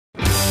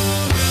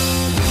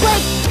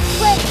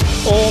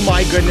Oh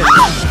my goodness.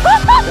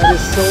 That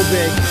is so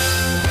big.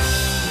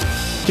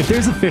 If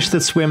there's a fish that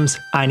swims,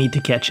 I need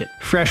to catch it.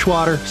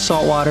 Freshwater,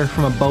 saltwater,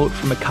 from a boat,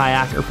 from a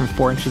kayak, or from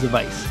 4 inches of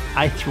ice.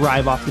 I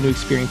thrive off the new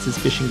experiences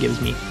fishing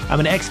gives me. I'm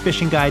an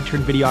ex-fishing guide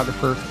turned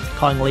videographer,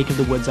 calling Lake of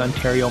the Woods,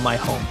 Ontario my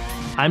home.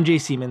 I'm Jay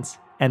Siemens,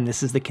 and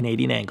this is the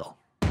Canadian Angle.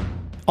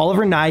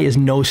 Oliver Nye is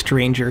no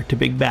stranger to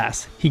big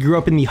bass. He grew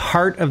up in the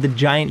heart of the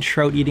giant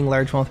trout-eating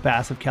largemouth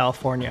bass of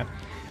California.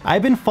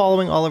 I've been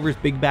following Oliver's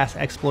big bass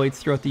exploits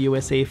throughout the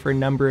USA for a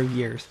number of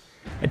years.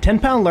 A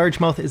 10-pound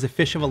largemouth is a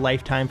fish of a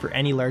lifetime for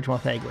any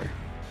largemouth angler.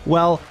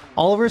 Well,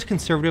 Oliver's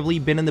conservatively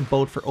been in the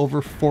boat for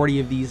over 40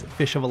 of these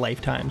fish of a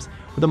lifetimes,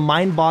 with a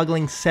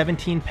mind-boggling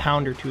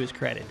 17-pounder to his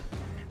credit.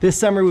 This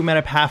summer we met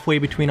up halfway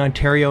between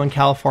Ontario and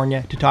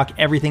California to talk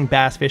everything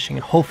bass fishing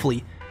and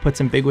hopefully put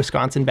some big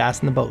Wisconsin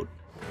bass in the boat.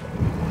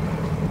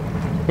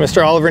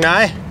 Mr. Oliver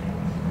Nye,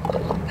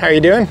 how are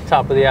you doing?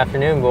 Top of the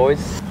afternoon,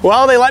 boys.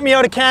 Well, they let me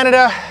out of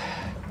Canada.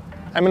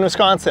 I'm in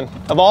Wisconsin,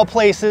 of all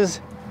places,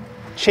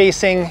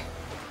 chasing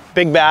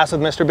big bass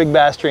with Mr. Big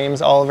Bass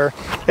Dreams, Oliver.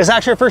 It's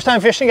actually our first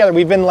time fishing together.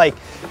 We've been like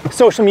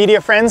social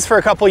media friends for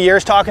a couple of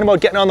years, talking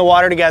about getting on the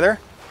water together,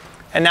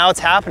 and now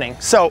it's happening.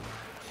 So,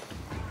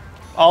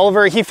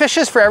 Oliver, he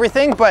fishes for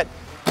everything, but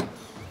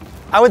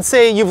I would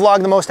say you've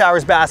logged the most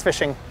hours bass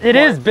fishing. It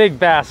is Big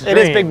Bass Dreams.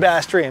 It is Big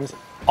Bass Dreams.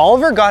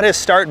 Oliver got his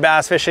start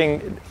bass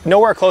fishing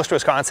nowhere close to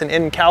Wisconsin,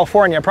 in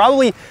California,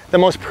 probably the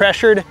most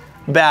pressured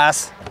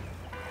bass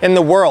in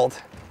the world.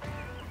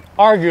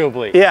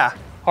 Arguably. Yeah.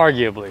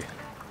 Arguably.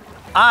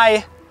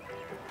 I,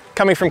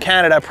 coming from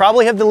Canada,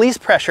 probably have the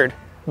least pressured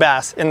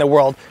bass in the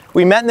world.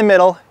 We met in the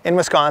middle in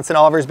Wisconsin.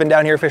 Oliver's been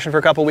down here fishing for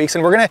a couple of weeks,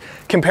 and we're gonna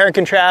compare and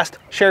contrast,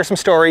 share some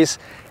stories,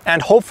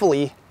 and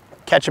hopefully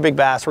catch a big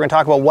bass. We're gonna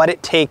talk about what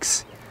it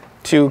takes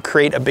to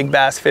create a big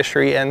bass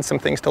fishery and some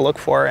things to look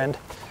for, and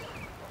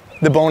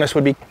the bonus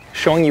would be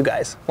showing you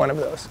guys one of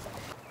those.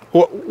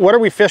 What are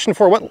we fishing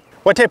for?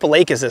 What type of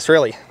lake is this,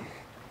 really?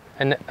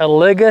 An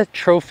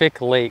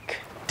oligotrophic lake.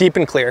 Deep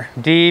and clear.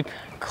 Deep,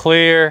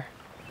 clear,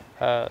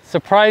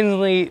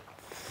 surprisingly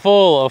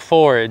full of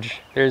forage.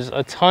 There's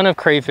a ton of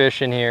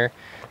crayfish in here.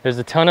 There's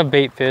a ton of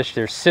bait fish.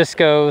 There's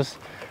ciscos.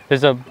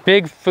 There's a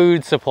big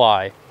food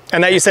supply.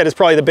 And that, you said, is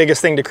probably the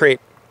biggest thing to create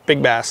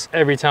big bass.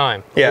 Every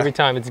time. Yeah. Every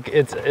time.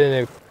 It's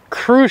a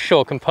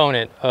crucial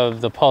component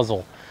of the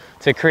puzzle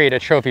to create a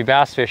trophy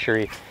bass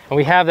fishery. And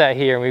we have that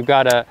here. We've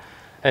got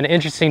an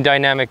interesting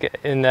dynamic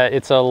in that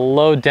it's a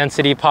low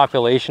density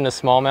population of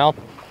smallmouth,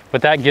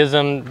 but that gives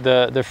them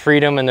the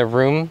freedom and the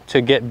room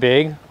to get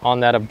big on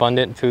that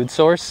abundant food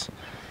source.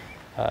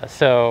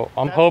 So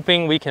I'm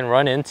hoping we can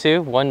run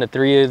into 1 to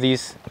 3 of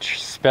these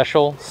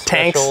special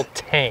tanks.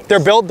 They're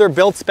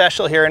built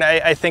special here, and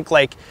I think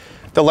like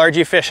the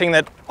largie fishing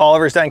that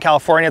Oliver's done in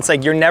California, it's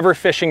like you're never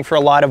fishing for a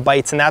lot of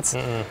bites, and that's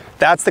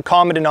the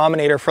common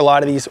denominator for a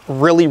lot of these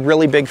really,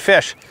 really big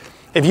fish.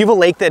 If you have a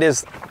lake that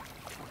is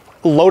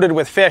loaded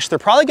with fish, they're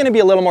probably gonna be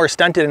a little more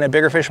stunted, and a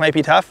bigger fish might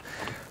be tough,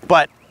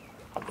 but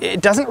it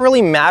doesn't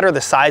really matter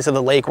the size of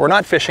the lake. We're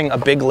not fishing a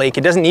big lake.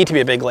 It doesn't need to be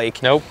a big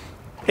lake. Nope.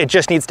 It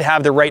just needs to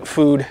have the right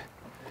food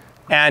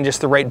and just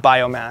the right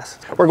biomass.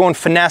 We're going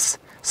finesse,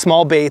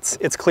 small baits.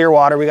 It's clear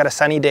water. We got a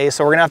sunny day,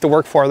 so we're gonna have to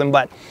work for them,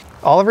 but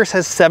Oliver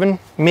says 7,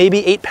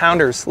 maybe 8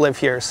 pounders live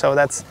here, so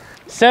that's...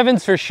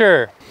 7s for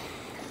sure.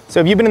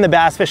 So if you've been in the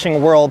bass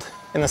fishing world,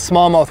 in the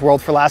smallmouth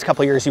world for the last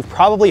couple of years, you've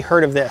probably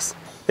heard of this.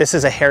 This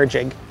is a hair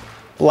jig,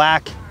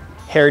 black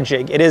hair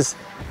jig. It is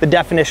the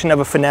definition of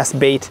a finesse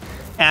bait,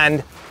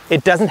 and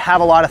it doesn't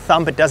have a lot of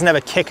thump. It doesn't have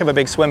a kick of a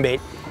big swim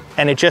bait,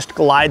 and it just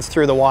glides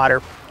through the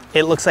water.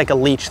 It looks like a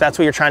leech. That's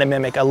what you're trying to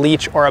mimic, a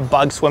leech or a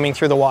bug swimming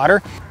through the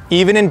water.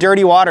 Even in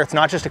dirty water, it's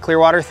not just a clear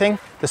water thing.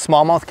 The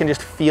smallmouth can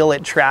just feel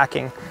it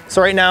tracking. So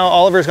right now,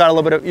 Oliver's got a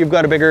little bit of, you've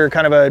got a bigger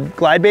kind of a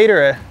glide bait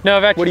or a... No,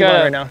 I've actually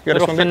got right now? You got a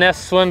little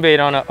finesse swim bait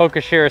on an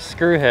Okashira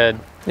screwhead.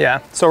 Yeah,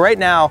 so right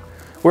now,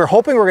 we're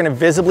hoping we're gonna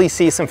visibly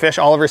see some fish.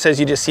 Oliver says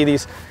you just see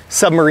these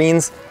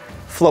submarines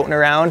floating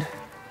around,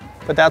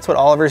 but that's what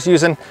Oliver's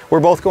using.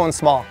 We're both going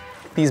small.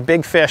 These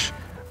big fish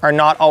are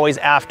not always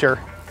after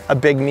a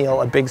big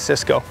meal, a big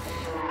cisco.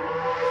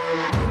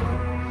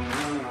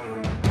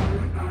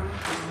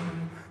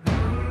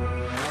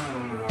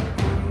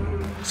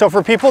 So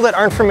for people that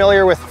aren't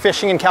familiar with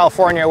fishing in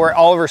California, where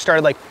Oliver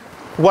started, like,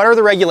 what are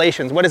the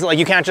regulations? What is it like?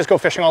 You can't just go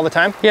fishing all the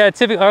time? Yeah,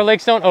 typically our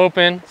lakes don't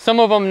open. Some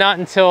of them not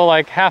until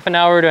like half an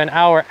hour to an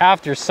hour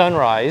after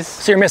sunrise.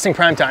 So you're missing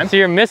prime time. So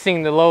you're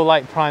missing the low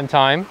light prime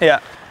time.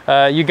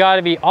 Yeah. You got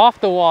to be off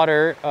the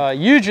water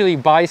usually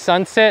by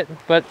sunset,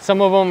 but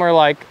some of them are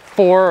like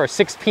 4 or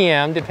 6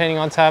 p.m. depending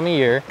on time of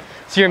year.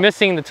 So you're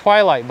missing the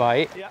twilight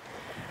bite. Yeah.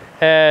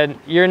 And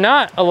you're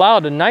not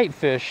allowed to night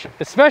fish,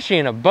 especially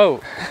in a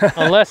boat,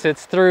 unless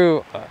it's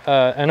through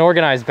an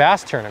organized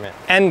bass tournament.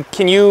 And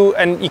you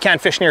can't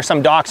fish near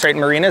some docks, right,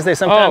 in marinas, they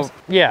sometimes? Oh,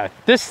 yeah.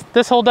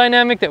 This whole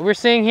dynamic that we're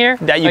seeing here.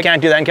 That you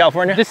can't do that in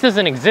California? This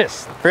doesn't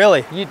exist.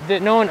 Really?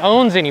 No one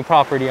owns any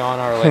property on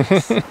our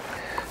lakes.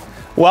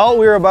 Well,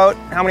 we were about,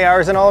 how many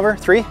hours in, Oliver?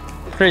 3?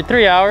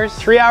 3 hours.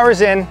 3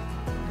 hours in.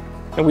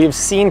 and we've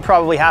seen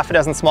probably half a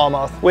dozen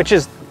smallmouth, which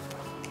is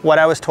what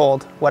I was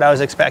told, what I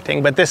was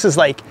expecting. But this is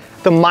like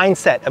the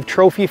mindset of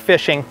trophy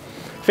fishing,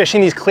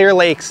 fishing these clear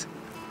lakes.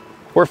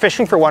 We're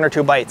fishing for 1 or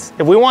 2 bites.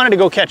 If we wanted to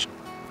go catch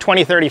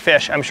 20, 30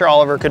 fish, I'm sure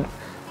Oliver could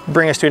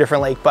bring us to a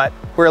different lake, but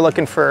we're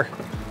looking for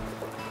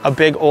a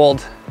big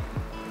old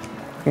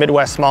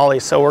Midwest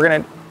smallie. So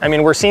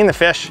we're seeing the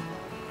fish.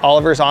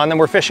 Oliver's on them.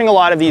 We're fishing a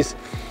lot of these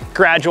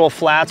gradual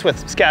flats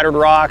with scattered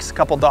rocks, a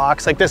couple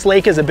docks. Like this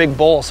lake is a big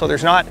bowl, so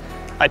there's not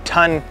a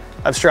ton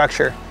of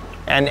structure,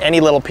 and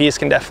any little piece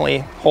can definitely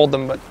hold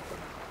them, but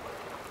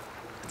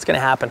it's gonna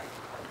happen.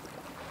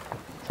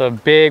 So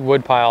big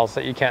wood piles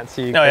that you can't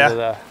see. Oh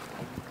yeah.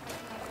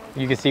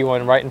 You can see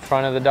one right in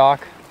front of the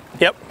dock.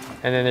 Yep.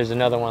 And then there's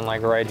another one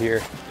like right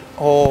here.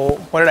 Oh,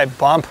 what did I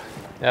bump?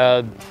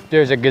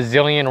 There's a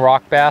gazillion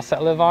rock bass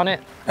that live on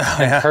it,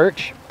 and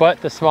perch, but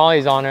the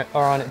smallies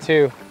are on it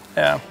too.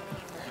 Yeah.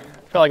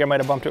 I feel like I might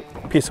have bumped a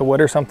piece of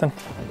wood or something.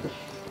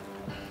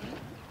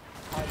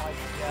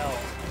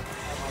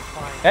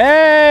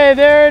 Hey,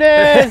 there it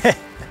is!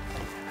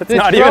 It's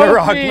not even a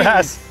rock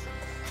bass.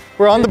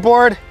 We're on the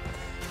board.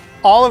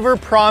 Oliver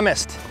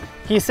promised.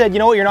 He said, you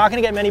know what, you're not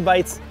gonna get many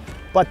bites,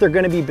 but they're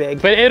gonna be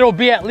big. But it'll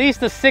be at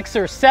least a 6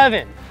 or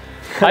 7.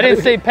 I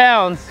didn't say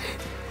pounds.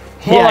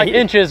 More like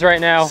inches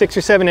right now. 6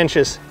 or 7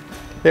 inches.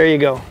 There you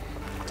go.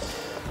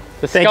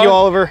 Thank you,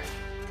 Oliver.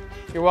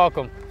 You're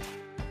welcome.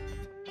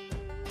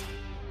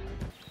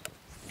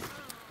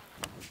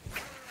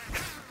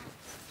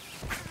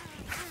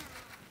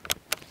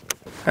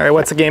 All right,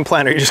 what's the game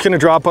plan? Are you just gonna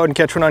drop out and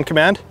catch one on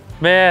command?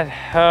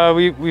 Man,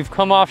 we've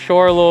come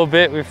offshore a little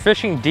bit. We're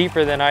fishing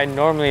deeper than I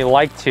normally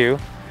like to.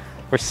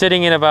 We're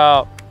sitting in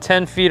about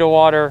 10 feet of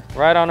water,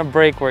 right on a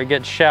break where it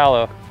gets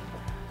shallow.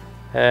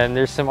 And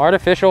there's some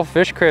artificial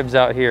fish cribs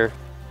out here.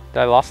 Did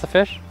I lost the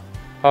fish?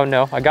 Oh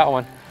no, I got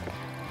one.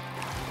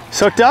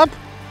 Hooked up?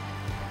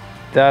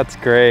 That's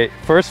great.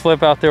 First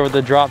flip out there with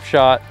the drop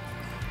shot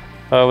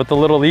with the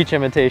little leech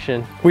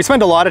imitation. We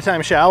spent a lot of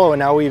time shallow and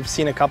now we've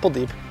seen a couple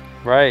deep.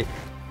 Right.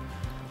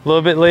 A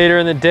little bit later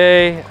in the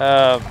day,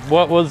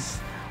 what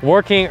was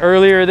working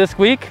earlier this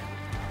week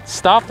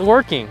stopped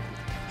working.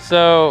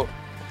 So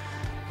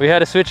we had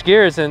to switch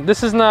gears, and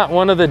this is not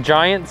one of the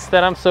giants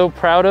that I'm so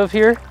proud of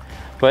here,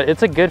 but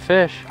it's a good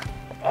fish.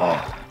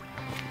 Oh,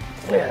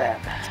 look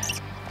at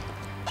that.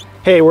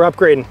 Hey, we're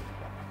upgrading.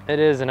 It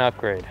is an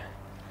upgrade.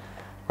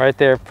 Right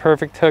there,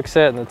 perfect hook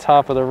set in the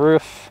top of the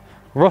roof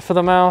of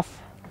the mouth.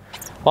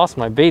 Lost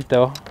my bait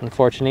though,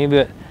 unfortunately,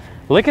 but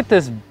look at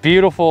this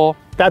beautiful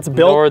That's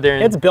built,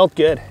 northern. It's built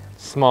good.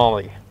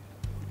 Smallie.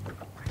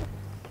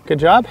 Good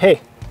job.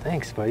 Hey.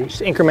 Thanks, buddy.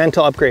 Just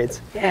incremental upgrades.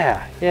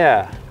 Yeah,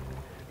 yeah.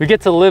 We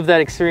get to live that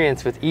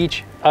experience with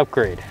each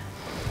upgrade.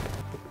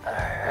 All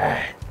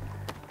right.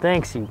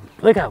 Thanks, you.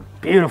 Look how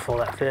beautiful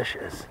that fish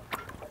is.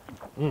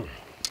 All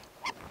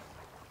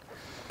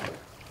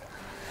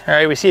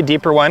right, we see a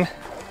deeper one.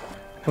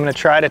 I'm gonna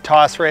try to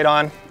toss right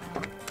on.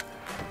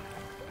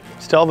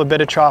 Still have a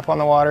bit of chop on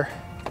the water.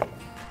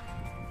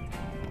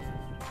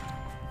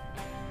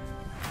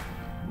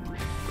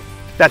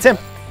 That's him.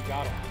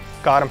 Got him.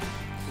 Got him.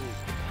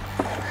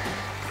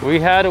 We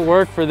had to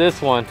work for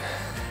this one.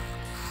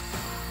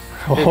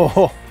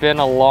 Oh. It's been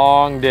a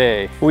long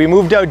day. We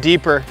moved out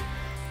deeper.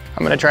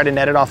 I'm gonna try to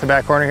net it off the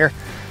back corner here.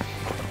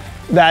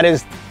 That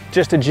is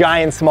just a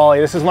giant smallie.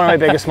 This is one of my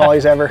biggest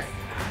smallies ever.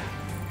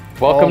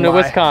 Welcome to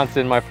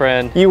Wisconsin, my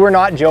friend. You were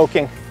not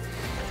joking.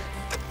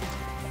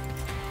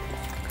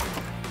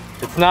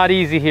 It's not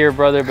easy here,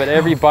 brother, but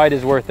every bite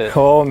is worth it.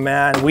 Oh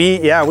man,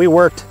 we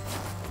worked.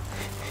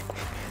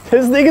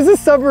 This thing is a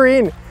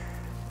submarine.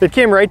 It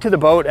came right to the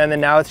boat and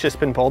then now it's just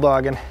been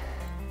bulldogging.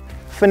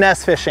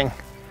 Finesse fishing.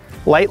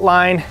 Light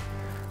line,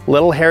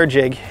 little hair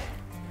jig.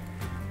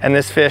 And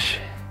this fish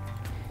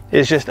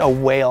is just a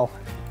whale.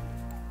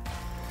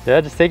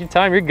 Yeah, just take your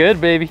time, you're good,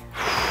 baby.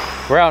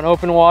 We're out in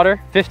open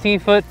water, 15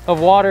 foot of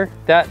water.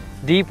 That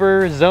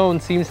deeper zone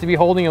seems to be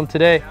holding them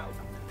today.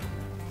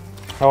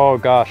 Oh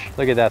gosh,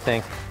 look at that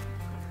thing.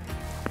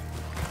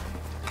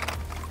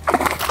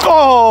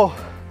 Oh,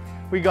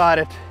 we got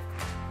it.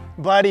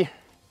 Buddy,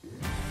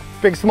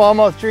 big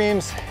smallmouth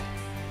dreams.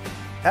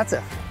 That's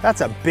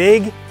a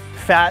big,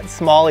 fat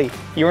smallie.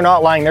 You were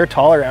not lying, they're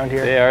tall around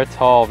here. They are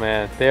tall,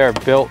 man. They are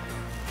built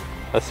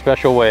a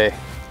special way.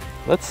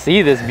 Let's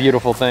see this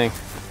beautiful thing.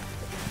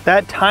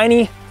 That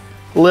tiny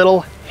little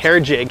hair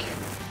jig,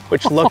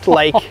 which looked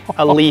like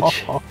a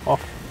leech.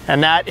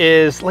 And that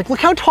is, like, look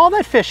how tall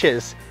that fish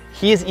is.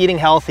 He is eating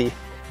healthy.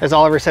 As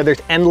Oliver said,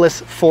 there's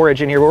endless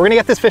forage in here. But we're gonna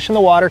get this fish in the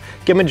water,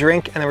 give him a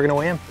drink, and then we're gonna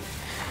weigh him.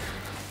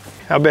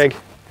 How big?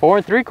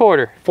 4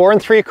 3/4. 4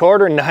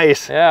 3/4,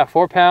 nice. Yeah,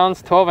 4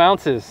 pounds, 12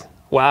 ounces.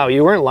 Wow,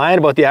 you weren't lying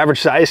about the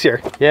average size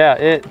here.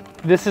 Yeah,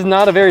 this is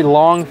not a very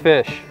long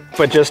fish.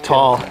 But just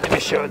tall. Let me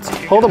show it to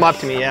you. Hold him up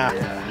to me, yeah.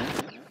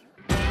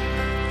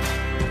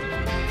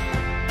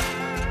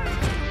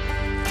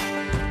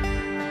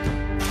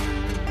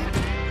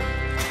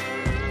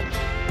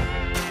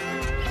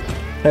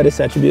 That is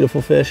such a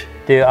beautiful fish.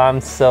 Dude,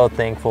 I'm so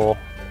thankful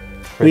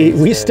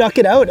We stuck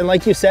it out, and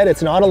like you said,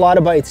 it's not a lot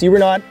of bites. You were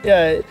not...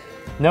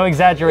 no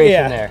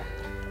exaggeration there.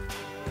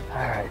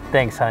 All right,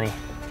 thanks, honey.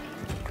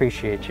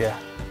 Appreciate you.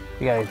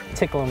 You gotta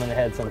tickle them in the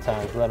head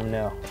sometimes, let them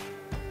know.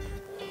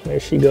 There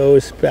she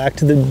goes, back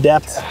to the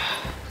depths.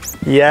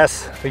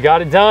 Yes. We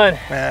got it done.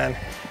 Man.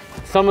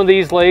 Some of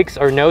these lakes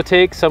are no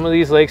take. Some of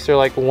these lakes are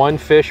like 1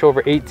 fish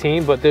over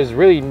 18, but there's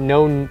really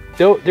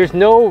there's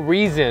no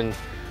reason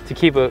to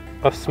keep a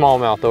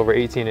smallmouth over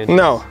 18 inches.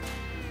 No.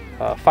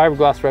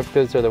 Fiberglass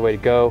replicas are the way to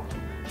go.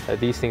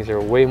 These things are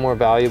way more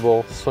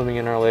valuable swimming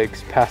in our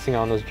lakes, passing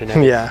on those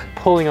genetics,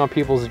 pulling on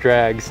people's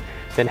drags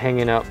than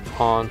hanging up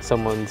on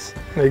someone's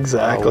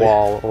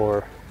wall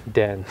or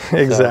den.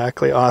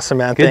 Exactly. So, awesome,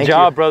 man. Good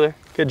job, brother.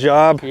 Good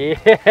job.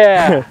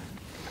 Yeah.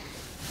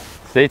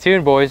 Stay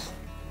tuned, boys.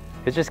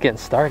 It's just getting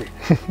started.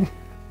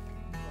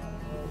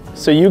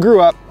 So you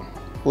grew up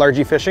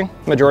largie fishing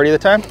majority of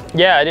the time?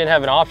 Yeah, I didn't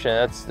have an option.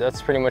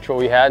 That's pretty much what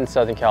we had in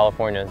Southern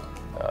California.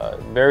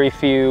 Very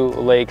few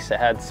lakes that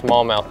had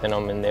smallmouth in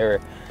them, and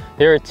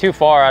they were too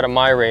far out of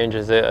my range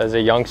as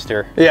a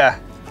youngster. Yeah.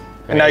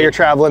 And now you're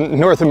traveling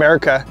North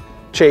America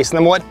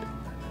chasing them.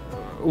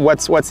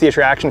 What's the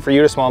attraction for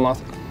you to smallmouth?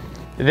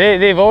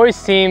 They've always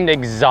seemed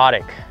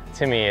exotic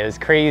to me, as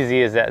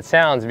crazy as that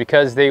sounds,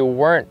 because they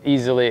weren't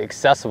easily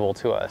accessible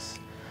to us.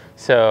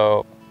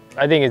 So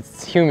I think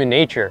it's human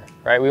nature,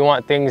 right? We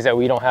want things that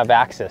we don't have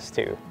access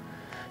to.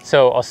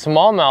 So a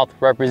smallmouth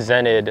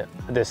represented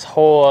this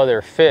whole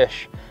other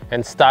fish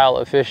and style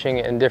of fishing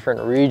in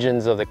different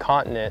regions of the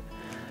continent,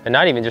 and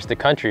not even just the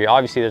country.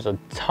 Obviously, there's a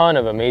ton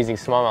of amazing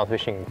smallmouth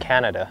fishing in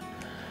Canada.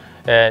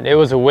 And it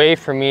was a way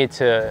for me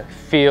to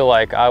feel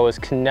like I was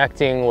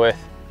connecting with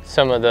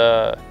some of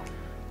the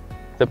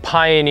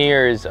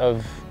pioneers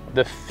of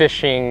the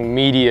fishing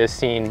media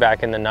scene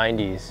back in the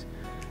 90s,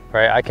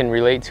 right? I can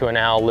relate to an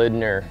Al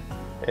Lidner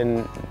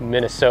in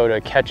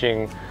Minnesota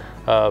catching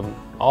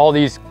all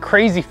these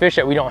crazy fish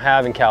that we don't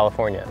have in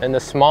California, and the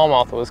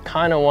smallmouth was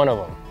kind of one of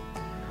them.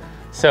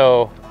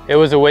 So it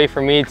was a way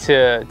for me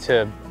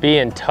to be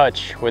in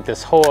touch with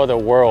this whole other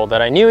world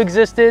that I knew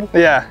existed,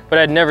 but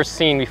I'd never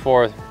seen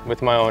before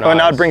with my own eyes.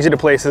 Now it brings you to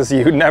places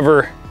you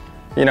never,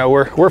 you know,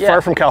 we're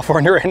far from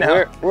California right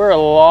now. We're a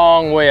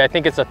long way. I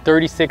think it's a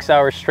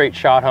 36-hour straight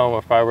shot home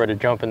if I were to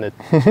jump in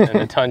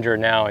the tundra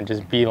now and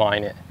just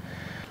beeline it.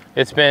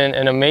 It's been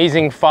an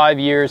amazing 5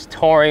 years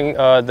touring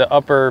the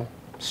upper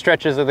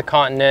stretches of the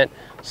continent,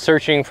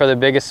 searching for the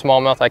biggest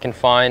smallmouth I can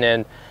find,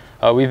 and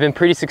we've been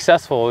pretty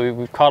successful.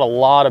 We've caught a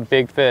lot of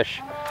big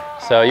fish.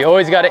 So you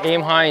always got to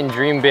aim high and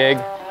dream big,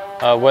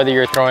 whether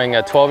you're throwing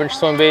a 12-inch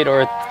swim bait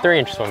or a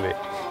 3-inch swim bait.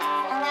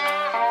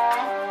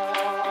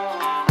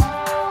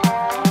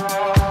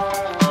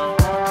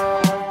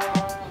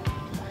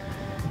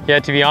 Yeah,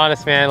 to be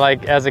honest, man,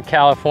 like as a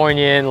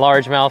Californian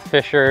largemouth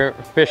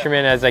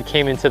fisherman, as I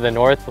came into the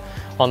north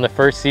on the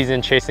first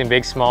season chasing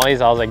big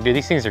smallies, I was like, dude,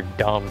 these things are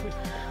dumb.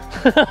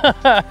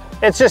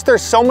 It's just,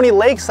 there's so many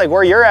lakes, like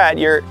where you're at,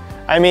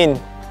 I mean,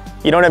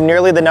 you don't have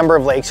nearly the number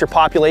of lakes. Your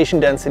population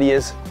density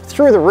is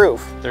through the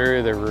roof.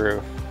 Through the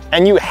roof.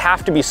 And you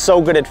have to be so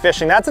good at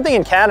fishing. That's the thing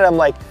in Canada, I'm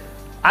like,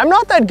 I'm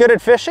not that good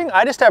at fishing.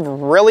 I just have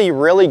really,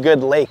 really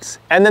good lakes.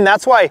 And then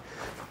that's why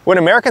when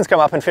Americans come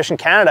up and fish in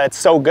Canada, it's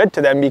so good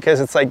to them, because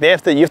it's like you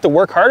have to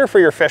work harder for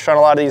your fish on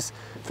a lot of these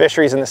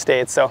fisheries in the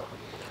States. So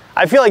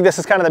I feel like this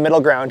is kind of the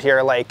middle ground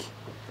here. Like,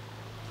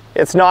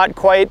 it's not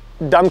quite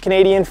dumb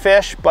Canadian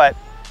fish, but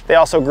they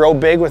also grow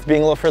big with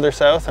being a little further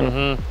south.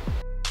 And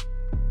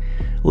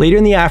Later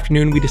in the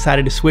afternoon, we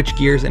decided to switch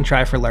gears and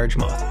try for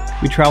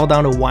largemouth. We traveled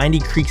down a windy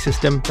creek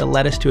system that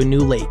led us to a new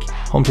lake,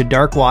 home to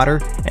dark water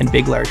and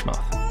big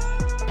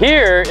largemouth.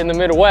 Here in the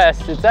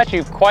Midwest, it's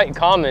actually quite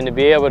common to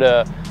be able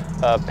to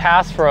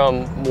pass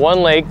from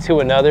one lake to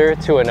another,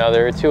 to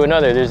another, to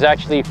another. There's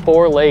actually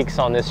 4 lakes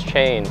on this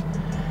chain,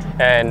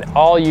 and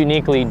all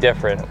uniquely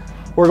different.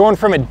 We're going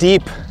from a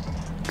deep,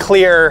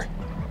 clear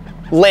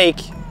lake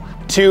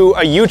to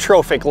a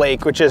eutrophic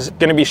lake, which is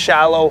going to be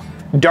shallow,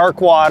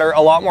 dark water,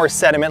 a lot more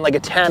sediment, like a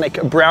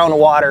tannic brown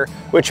water,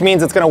 which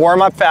means it's going to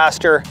warm up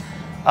faster,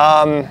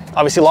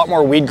 obviously a lot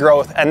more weed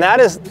growth, and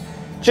that is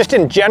just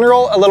in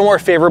general a little more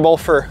favorable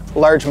for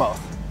largemouth,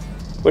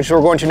 which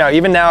we're going to now.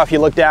 Even now, if you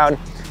look down,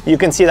 you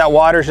can see that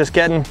water's just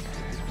getting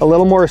a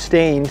little more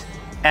stained,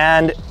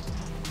 and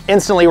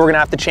instantly we're going to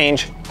have to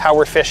change how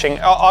we're fishing.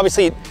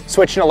 Obviously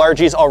switching to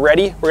largies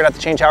already, we're going to have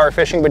to change how we're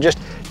fishing, but just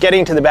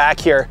getting to the back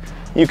here,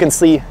 you can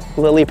see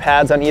lily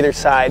pads on either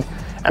side,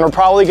 and we're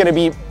probably going to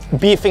be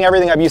beefing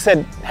everything up. You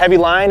said heavy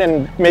line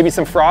and maybe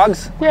some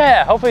frogs?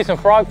 Yeah, hopefully some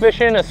frog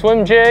fishing, a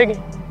swim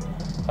jig,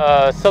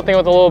 something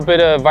with a little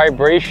bit of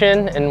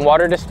vibration and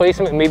water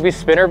displacement, maybe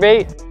spinner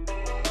bait.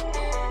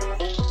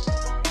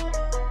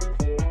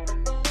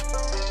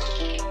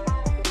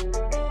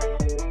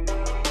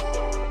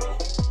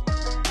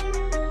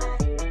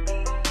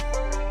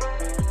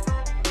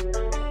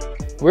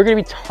 We're going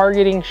to be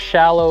targeting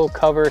shallow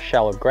cover,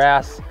 shallow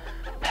grass,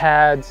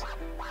 pads,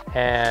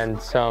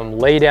 and some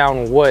lay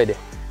down wood.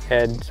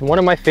 And one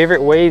of my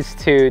favorite ways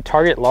to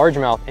target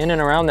largemouth in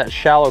and around that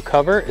shallow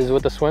cover is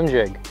with a swim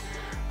jig.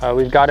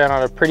 We've got it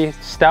on a pretty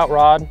stout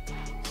rod,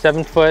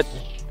 7-foot,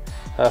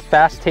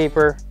 fast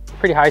taper,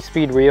 pretty high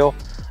speed reel.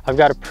 I've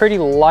got a pretty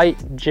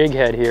light jig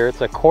head here.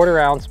 It's a 1/4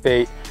 ounce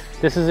bait.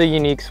 This is a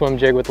unique swim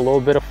jig with a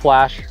little bit of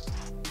flash,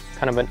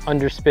 kind of an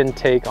underspin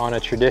take on a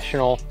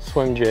traditional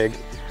swim jig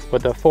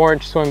with a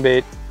 4-inch swim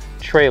bait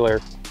trailer.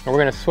 And we're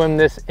gonna swim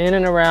this in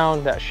and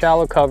around that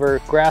shallow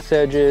cover, grass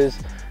edges,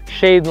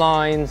 shade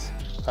lines,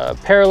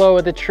 parallel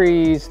with the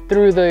trees,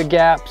 through the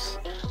gaps,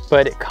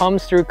 but it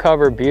comes through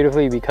cover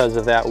beautifully because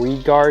of that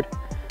weed guard.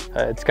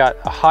 It's got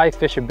a high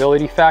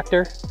fishability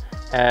factor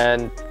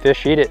and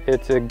fish eat it.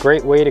 It's a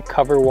great way to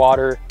cover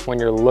water when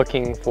you're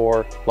looking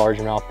for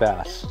largemouth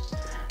bass.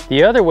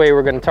 The other way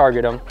we're gonna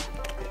target them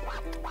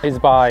is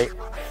by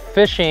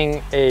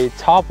fishing a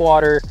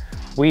topwater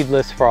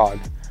weedless frog.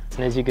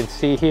 And as you can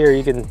see here,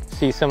 you can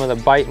see some of the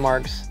bite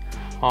marks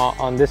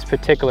on this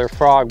particular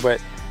frog, but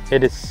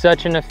it is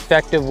such an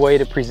effective way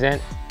to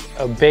present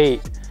a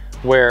bait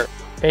where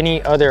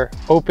any other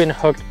open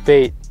hooked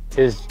bait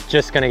is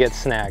just gonna get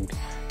snagged.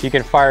 You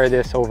can fire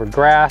this over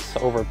grass,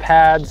 over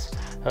pads,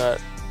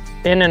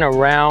 in and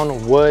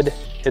around wood.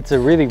 It's a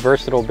really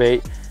versatile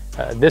bait.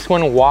 This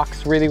one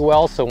walks really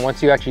well, so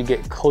once you actually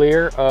get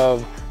clear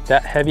of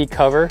that heavy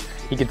cover,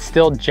 you can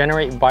still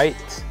generate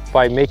bites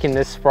by making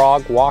this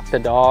frog walk the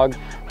dog.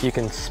 You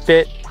can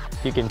spit,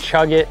 you can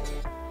chug it.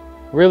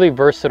 Really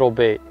versatile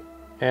bait,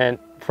 and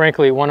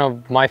frankly one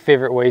of my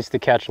favorite ways to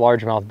catch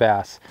largemouth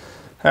bass.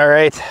 All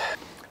right,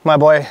 my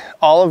boy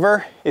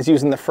Oliver is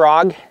using the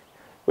frog,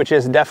 which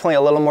is definitely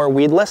a little more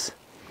weedless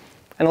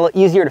and a little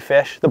easier to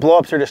fish. The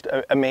blow-ups are just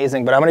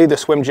amazing, but I'm gonna do the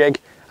swim jig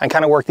and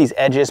kind of work these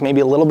edges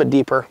maybe a little bit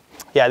deeper.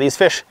 Yeah, these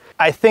fish,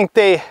 I think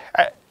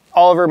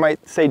Oliver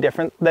might say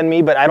different than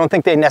me, but I don't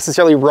think they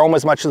necessarily roam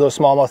as much as those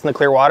smallmouth in the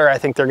clear water. I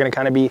think they're gonna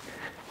kind of be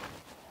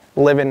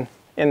living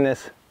in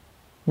this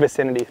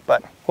vicinity,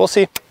 but we'll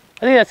see. I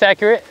think that's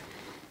accurate.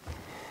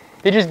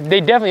 They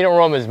definitely don't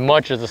roam as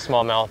much as the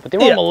smallmouth, but they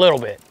roam a little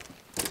bit.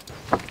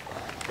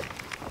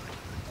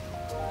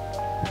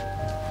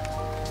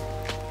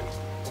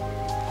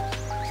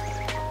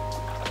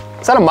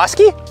 Is that a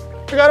musky?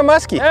 We got a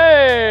musky.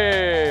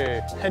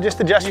 Hey! I just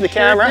adjusted the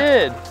camera.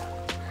 Did.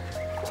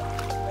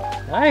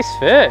 Nice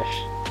fish.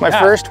 My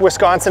first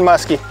Wisconsin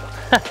musky.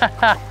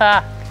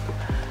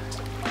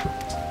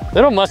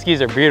 Little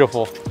muskies are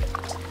beautiful.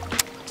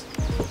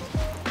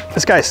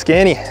 This guy's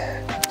skinny.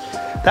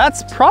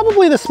 That's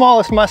probably the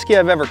smallest muskie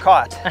I've ever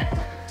caught.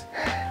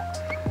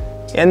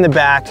 In the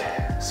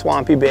back,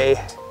 swampy bay,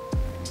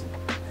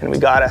 and we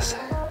got us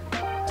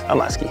a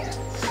muskie.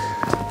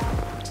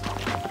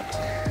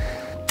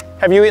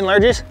 Have you eaten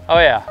largies? Oh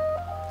yeah.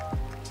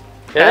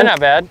 Yeah, they're not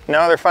bad.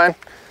 No, they're fine.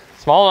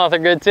 Smallmouth are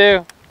good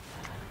too.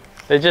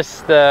 They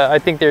just, I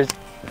think there's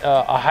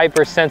a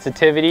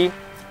hypersensitivity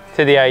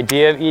to the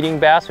idea of eating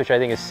bass, which I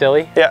think is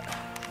silly. Yeah.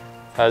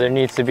 There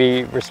needs to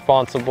be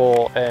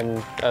responsible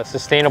and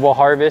sustainable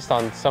harvest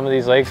on some of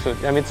these lakes. I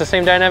mean, it's the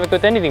same dynamic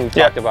with anything we've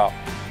talked about.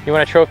 You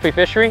want a trophy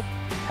fishery?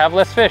 Have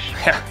less fish.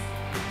 Yeah.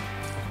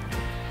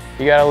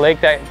 You got a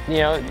lake that, you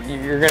know,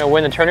 you're gonna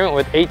win the tournament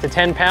with 8 to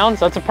 10 pounds,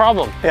 that's a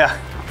problem. Yeah.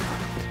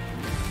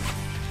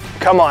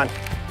 Come on.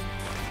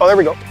 Oh, there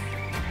we go.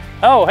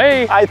 Oh,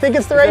 hey. I think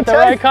it's the right time.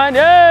 The right kind,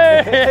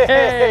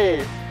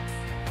 hey!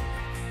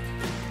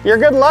 Your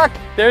good luck.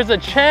 There's a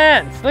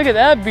chance. Look at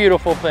that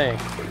beautiful thing.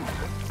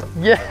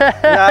 Yeah,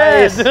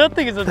 nice. That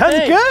thing is a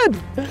tank. That's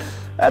good.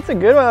 That's a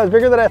good one. That was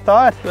bigger than I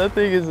thought. That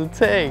thing is a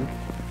tank.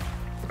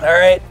 All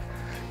right.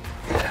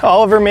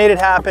 Oliver made it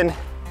happen.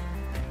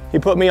 He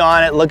put me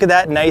on it. Look at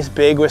that nice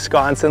big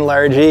Wisconsin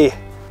largie.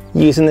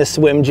 Using this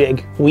swim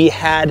jig. We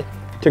had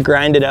to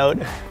grind it out,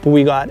 but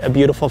we got a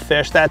beautiful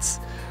fish. That's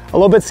a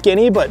little bit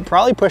skinny, but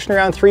probably pushing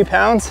around 3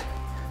 pounds.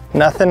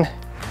 Nothing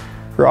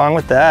wrong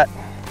with that.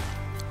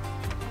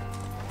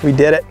 We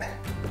did it.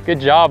 Good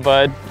job,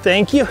 bud.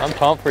 Thank you. I'm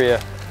pumped for you.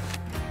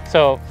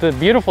 So the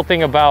beautiful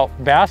thing about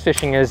bass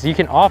fishing is you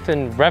can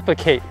often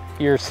replicate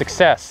your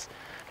success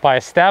by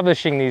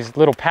establishing these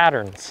little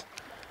patterns.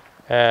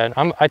 And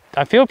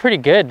I feel pretty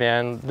good,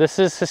 man. This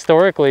is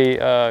historically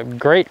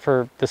great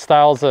for the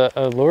styles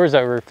of lures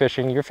that we're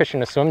fishing. You're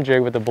fishing a swim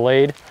jig with a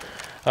blade.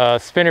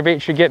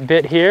 Spinnerbait should get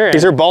bit here.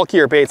 These are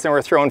bulkier baits than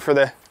we're throwing for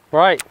the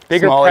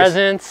bigger smallers.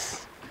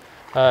 presence.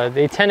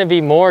 They tend to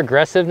be more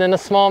aggressive than a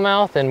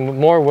smallmouth and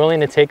more willing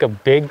to take a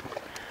big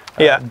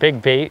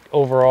bait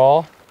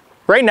overall.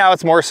 Right now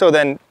it's more so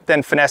than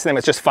finessing them,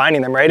 it's just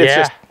finding them, right? It's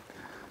just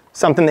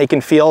something they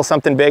can feel,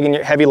 something big. And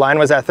your heavy line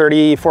was that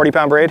 30, 40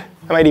 pound braid?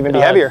 It might even be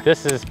heavier.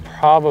 This is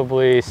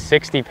probably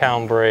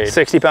 60-pound braid.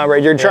 60-pound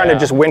braid. You're trying to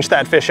just winch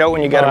that fish out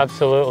when you get them.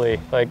 Absolutely.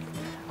 Like,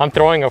 I'm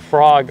throwing a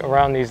frog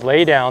around these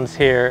laydowns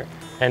here,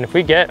 and if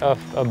we get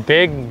a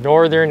big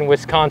northern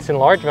Wisconsin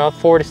largemouth,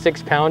 4 to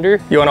 6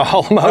 pounder, you want to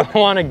haul them out? I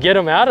want to get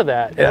them out of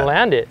that and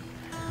land it.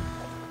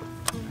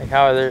 Like,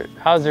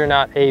 how's there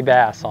not a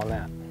bass on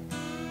that?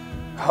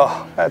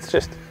 Oh, that's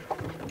just,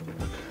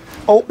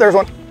 oh, there's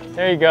one.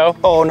 There you go.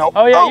 Oh no.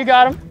 Oh yeah, you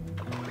got him.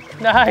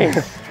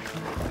 Nice.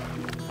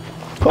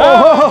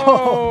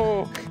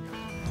 Oh.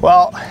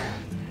 Well,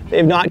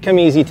 they've not come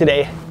easy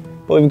today.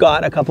 but we've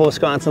got a couple of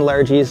Wisconsin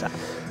largies.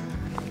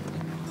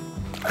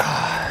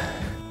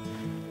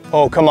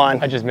 Oh, come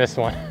on. I just missed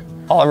one.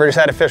 Oliver just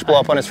had a fish blow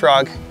up on his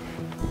frog.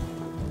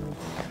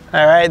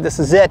 All right, this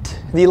is it.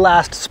 The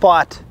last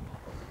spot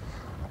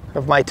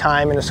of my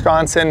time in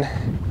Wisconsin.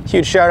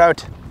 Huge shout out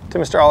to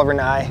Mr. Oliver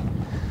Nye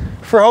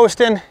for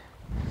hosting,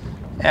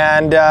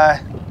 and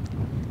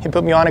he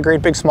put me on a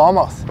great big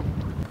smallmouth.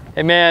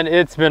 Hey man,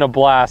 it's been a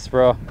blast,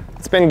 bro.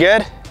 It's been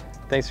good.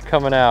 Thanks for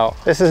coming out.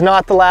 This is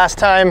not the last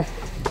time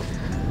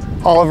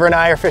Oliver and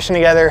I are fishing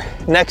together.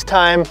 Next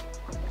time,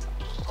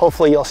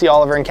 hopefully you'll see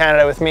Oliver in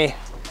Canada with me.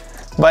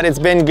 But it's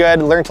been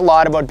good, learned a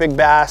lot about big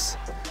bass.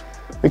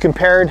 We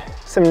compared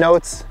some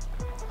notes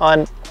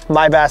on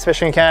my bass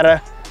fishing in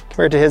Canada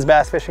compared to his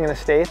bass fishing in the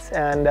States.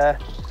 And I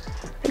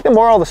think the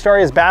moral of the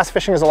story is bass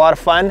fishing is a lot of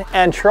fun,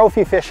 and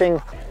trophy fishing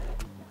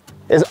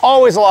is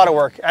always a lot of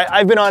work.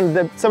 I've been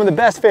on some of the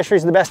best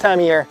fisheries, the best time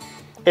of year.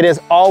 It is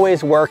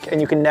always work,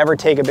 and you can never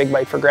take a big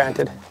bite for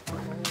granted.